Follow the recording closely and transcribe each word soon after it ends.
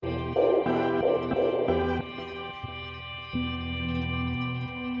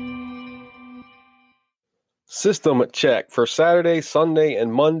System check for Saturday, Sunday,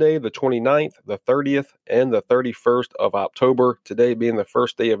 and Monday, the 29th, the 30th, and the 31st of October. Today being the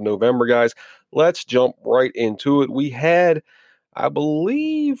first day of November, guys. Let's jump right into it. We had, I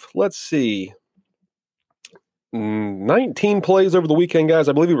believe, 19 plays over the weekend, guys.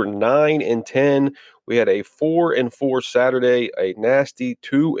 I believe we were 9-10. We had a 4-4 Saturday, a nasty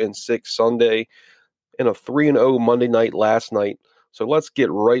 2-6 Sunday, and a 3-0 Monday night last night. So let's get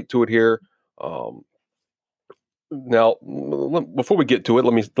right to it here. Now, before we get to it,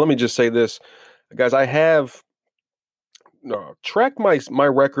 let me just say this, guys. I have tracked my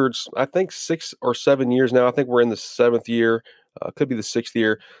records. I think 6 or 7 years now. I think we're in the 7th year. Could be the 6th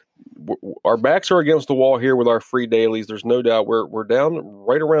year. Our backs are against the wall here with our free dailies. There's no doubt we're down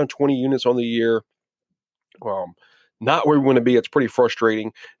right around 20 units on the year. Not where we want to be. It's pretty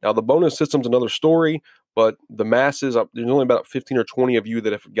frustrating. Now, the bonus system's another story, but the masses, there's only about 15 or 20 of you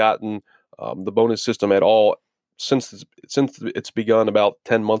that have gotten the bonus system at all since it's begun about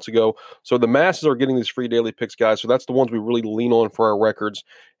 10 months ago. So the masses are getting these free daily picks, guys. So that's the ones we really lean on for our records.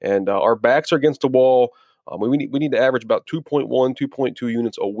 And our backs are against the wall. We need to average about 2.1, 2.2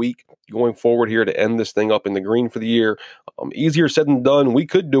 units a week going forward here to end this thing up in the green for the year. Easier said than done. We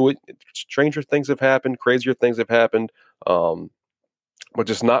could do it. Stranger things have happened. Crazier things have happened. But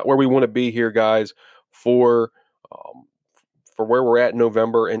just not where we want to be here, guys, for where we're at in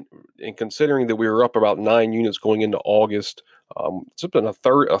November. And considering that we were up about 9 units going into August, it's been a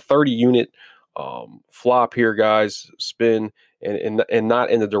 30-unit flop here, guys, spin, and not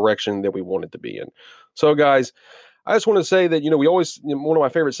in the direction that we wanted to be in. So, guys, I just want to say that, we always, one of my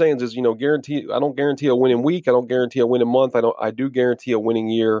favorite sayings is, I don't guarantee a winning week. I don't guarantee a winning month. I do guarantee a winning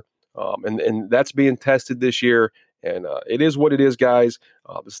year. And that's being tested this year. And it is what it is, guys.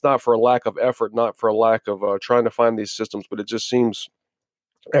 It's not for a lack of effort, not for a lack of trying to find these systems, but it just seems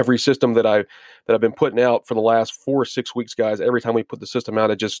every system that I've been putting out for the last 4 or 6 weeks, guys, every time we put the system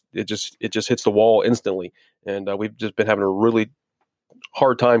out, it just hits the wall instantly. And we've just been having a really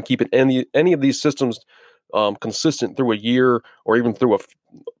hard time keeping any of these systems consistent through a year or even through a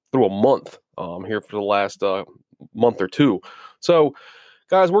month here for the last month or two. So,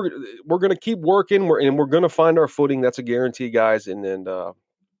 guys, we're going to keep working, we're going to find our footing. That's a guarantee, guys. And then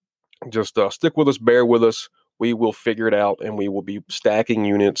just stick with us, bear with us. We will figure it out, and we will be stacking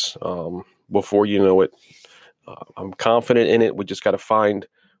units before you know it. I'm confident in it. We just got to find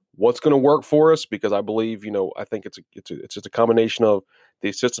what's going to work for us, because I believe, I think it's just a combination of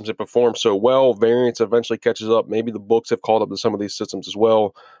these systems that perform so well. Variance eventually catches up. Maybe the books have caught up to some of these systems as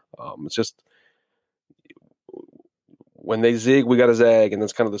well. It's just when they zig, we got to zag, and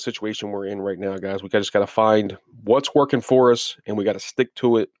that's kind of the situation we're in right now, guys. We just got to find what's working for us, and we got to stick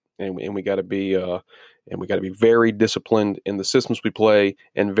to it, and we got to be very disciplined in the systems we play,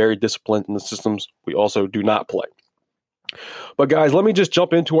 and very disciplined in the systems we also do not play. But, guys, let me just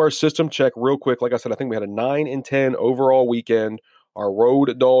jump into our system check real quick. Like I said, I think we had a 9-10 overall weekend. Our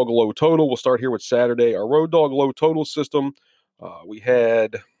road dog low total, we'll start here with Saturday. Our road dog low total system, we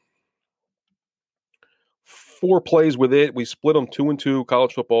had 4 plays with it. We split them 2-2.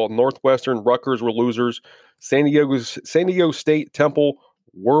 College football, Northwestern, Rutgers were losers. San Diego State, Temple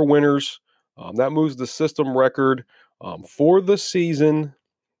were winners. That moves the system record for the season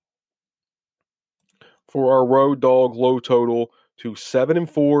for our road dog low total to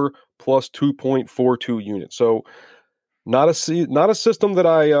 7-4 plus 2.42 units. So not a system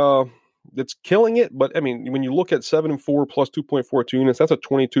that that's killing it, but I mean, when you look at 7-4 plus 2.42 units, that's a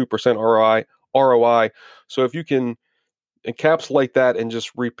 22% ROI. So if you can encapsulate that and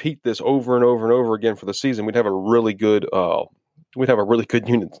just repeat this over and over and over again for the season, we'd have a really good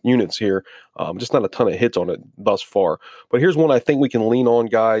units here. Just not a ton of hits on it thus far. But here's one I think we can lean on,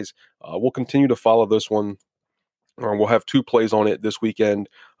 guys. We'll continue to follow this one. We'll have 2 plays on it this weekend.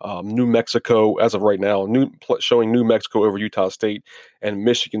 New Mexico, as of right now, showing New Mexico over Utah State and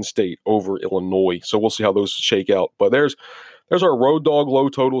Michigan State over Illinois. So we'll see how those shake out. But there's our road dog low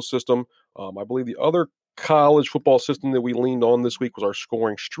total system. I believe the other college football system that we leaned on this week was our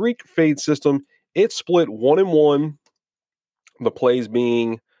scoring streak fade system. It split 1-1. The plays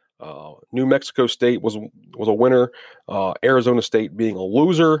being New Mexico State was a winner, Arizona State being a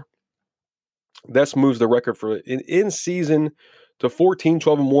loser. That moves the record for in season to 14,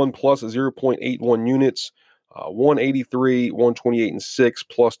 12-1 plus 0.81 units, 183, 128 and 6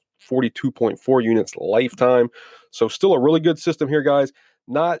 plus 42.4 units lifetime. So still a really good system here, guys.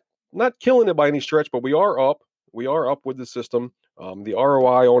 Not killing it by any stretch, but we are up. We are up with the system. The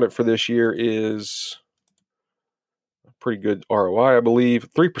ROI on it for this year is a pretty good ROI, I believe.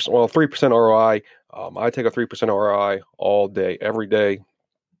 3%. Well, 3% ROI. I take a 3% ROI all day, every day.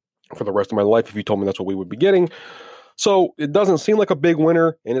 for the rest of my life if you told me that's what we would be getting. So it doesn't seem like a big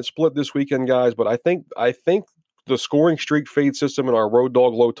winner, and it's split this weekend, guys. But I think the scoring streak fade system and our road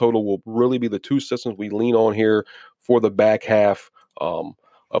dog low total will really be the two systems we lean on here for the back half of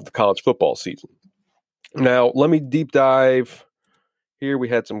the college football season. Now, let me deep dive here. We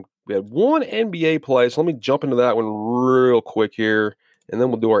had one NBA play, so let me jump into that one real quick here, and then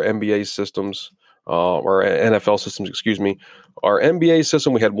we'll do our NBA systems, or NFL systems, excuse me. Our NBA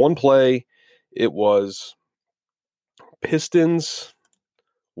system, we had one play. It was Pistons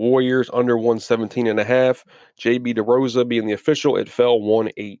Warriors under 117.5. JB DeRosa being the official, it fell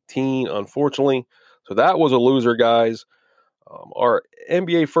 118, unfortunately. So that was a loser, guys. Our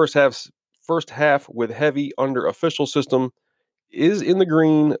NBA first half with heavy under official system is in the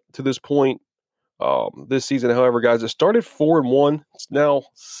green to this point this season. However, guys, it started 4-1. It's now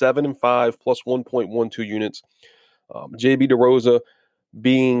 7-5 plus 1.12 units. JB DeRosa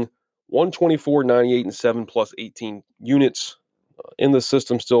being 124, 98, and 7 plus 18 units in the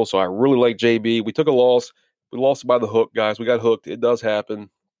system still. So I really like JB. We took a loss. We lost by the hook, guys. We got hooked. It does happen.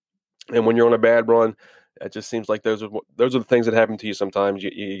 And when you're on a bad run, it just seems like those are the things that happen to you sometimes.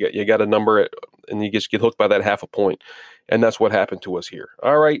 You got a number and you just get hooked by that half a point. And that's what happened to us here.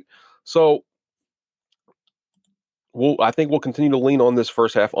 All right. So I think we'll continue to lean on this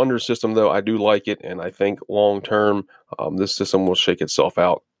first half under system, though. I do like it, and I think long term this system will shake itself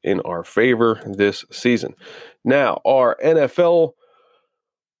out in our favor this season. Now, our NFL,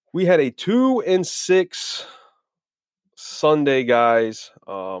 we had a 2-6 Sunday, guys.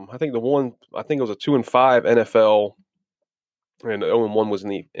 I think it was a 2-5 NFL, and 0-1 was in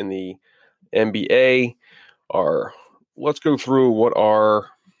the NBA. Let's go through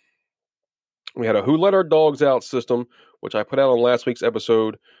we had a Who Let Our Dogs Out system, which I put out on last week's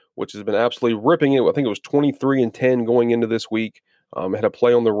episode, which has been absolutely ripping it. I think it was 23-10 going into this week. Had a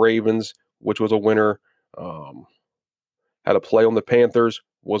play on the Ravens, which was a winner. Had a play on the Panthers,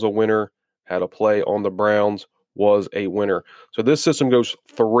 was a winner. Had a play on the Browns, was a winner. So this system goes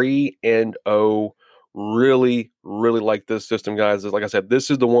 3-0. Really, really like this system, guys. Like I said,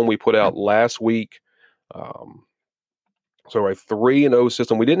 this is the one we put out last week. So a 3-0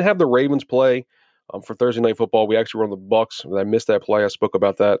 system. We didn't have the Ravens play for Thursday Night Football. We actually were on the Bucks. I missed that play. I spoke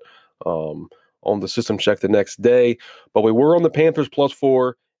about that on the system check the next day. But we were on the Panthers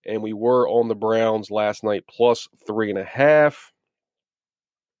 +4, and we were on the Browns last night +3.5.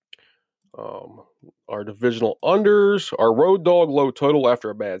 Our divisional unders, our road dog low total after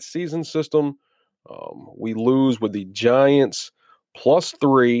a bad season system. We lose with the Giants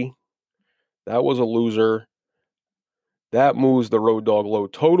 +3. That was a loser. That moves the road dog low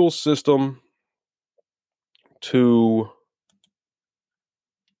total system to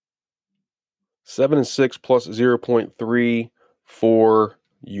 7-6 plus 0.34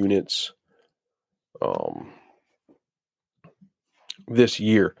 units this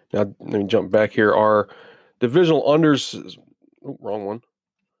year. Now, let me jump back here. Our divisional unders, wrong one.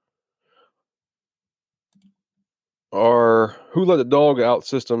 Our Who Let the Dog Out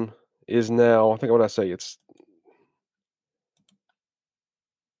system is now, I think what I say, it's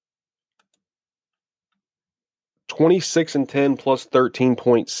 26-10 plus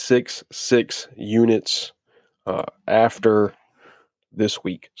 13.66 units after this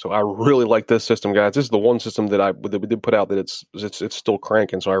week. So I really like this system, guys. This is the one system that we did put out that it's still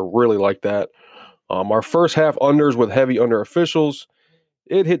cranking. So I really like that. Our first half unders with heavy under officials,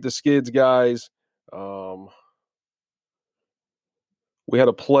 it hit the skids, guys. We had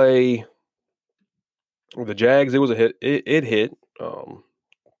a play with the Jags. It was a hit. It hit.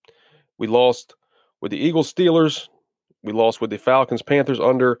 We lost with the Eagles, Steelers. We lost with the Falcons, Panthers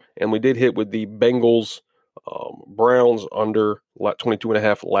under, and we did hit with the Bengals, Browns under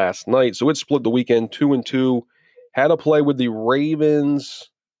 22.5 last night. So it split the weekend 2-2. Had a play with the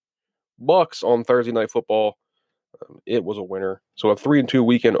Ravens, Bucks on Thursday Night Football. It was a winner. So a 3-2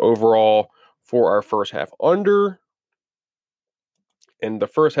 weekend overall for our first half under. And the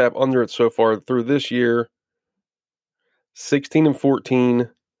first half under it so far through this year, 16-14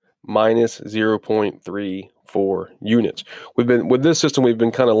 minus 0.34 units. With this system, we've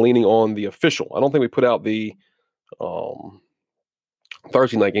been kind of leaning on the official. I don't think we put out the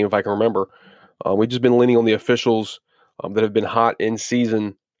Thursday night game, if I can remember. We've just been leaning on the officials that have been hot in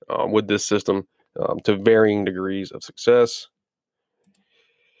season with this system to varying degrees of success.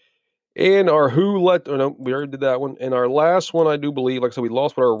 And our we already did that one. And our last one, I do believe, like I said, we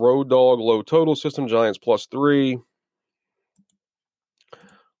lost with our road dog low total system, Giants +3.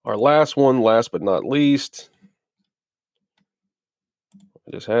 Our last one, last but not least,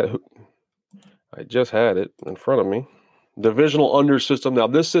 I just had it in front of me. divisional under system. Now,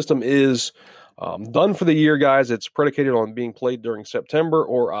 this system is done for the year, guys. It's predicated on being played during September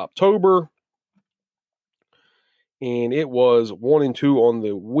or October. And it was 1-2 on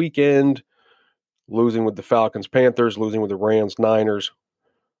the weekend, losing with the Falcons, Panthers, losing with the Rams, Niners,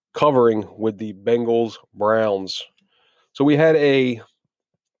 covering with the Bengals, Browns. So we had a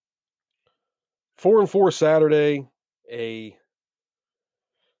 4-4 Saturday,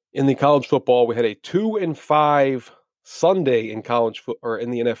 in the college football. We had a 2-5 Sunday in college or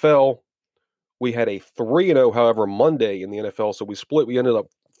in the NFL. We had a 3-0, however, Monday in the NFL. So we split. We ended up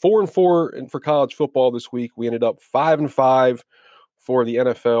 4-4 for college football this week. We ended up 5-5 for the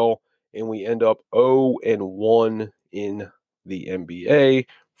NFL, and we end up 0-1 in the NBA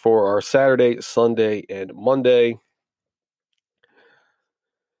for our Saturday, Sunday, and Monday.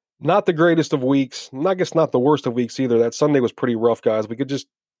 Not the greatest of weeks. I guess not the worst of weeks either. That Sunday was pretty rough, guys. We could just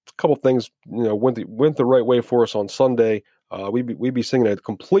a couple things, went the right way for us on Sunday. We'd be singing a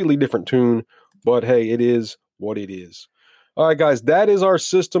completely different tune, but hey, it is what it is. All right, guys, that is our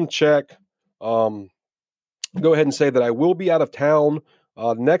system check. Go ahead and say that I will be out of town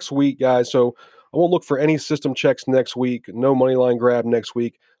next week, guys. So I won't look for any system checks next week. No Moneyline Grab next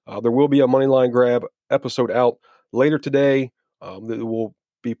week. There will be a Moneyline Grab episode out later today that will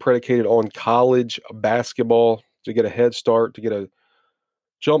be predicated on college basketball to get a head start, to get a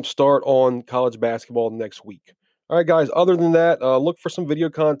jump start on college basketball next week. All right, guys, other than that, look for some video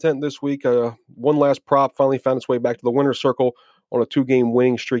content this week. One last prop finally found its way back to the winner's circle on a 2-game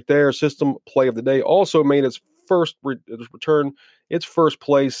winning streak there. System play of the day also made its first return, its first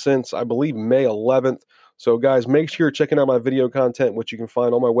play since, I believe, May 11th. So, guys, make sure you're checking out my video content, which you can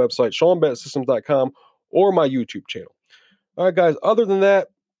find on my website, SeanBetSystems.com, or my YouTube channel. All right, guys, other than that,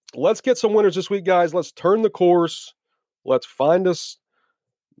 let's get some winners this week, guys. Let's turn the course. Let's find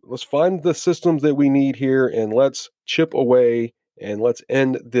the systems that we need here, and let's chip away, and let's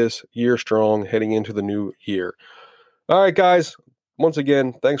end this year strong heading into the new year. All right, guys, once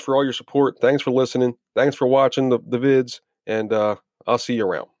again, thanks for all your support. Thanks for listening. Thanks for watching the vids, and I'll see you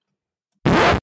around.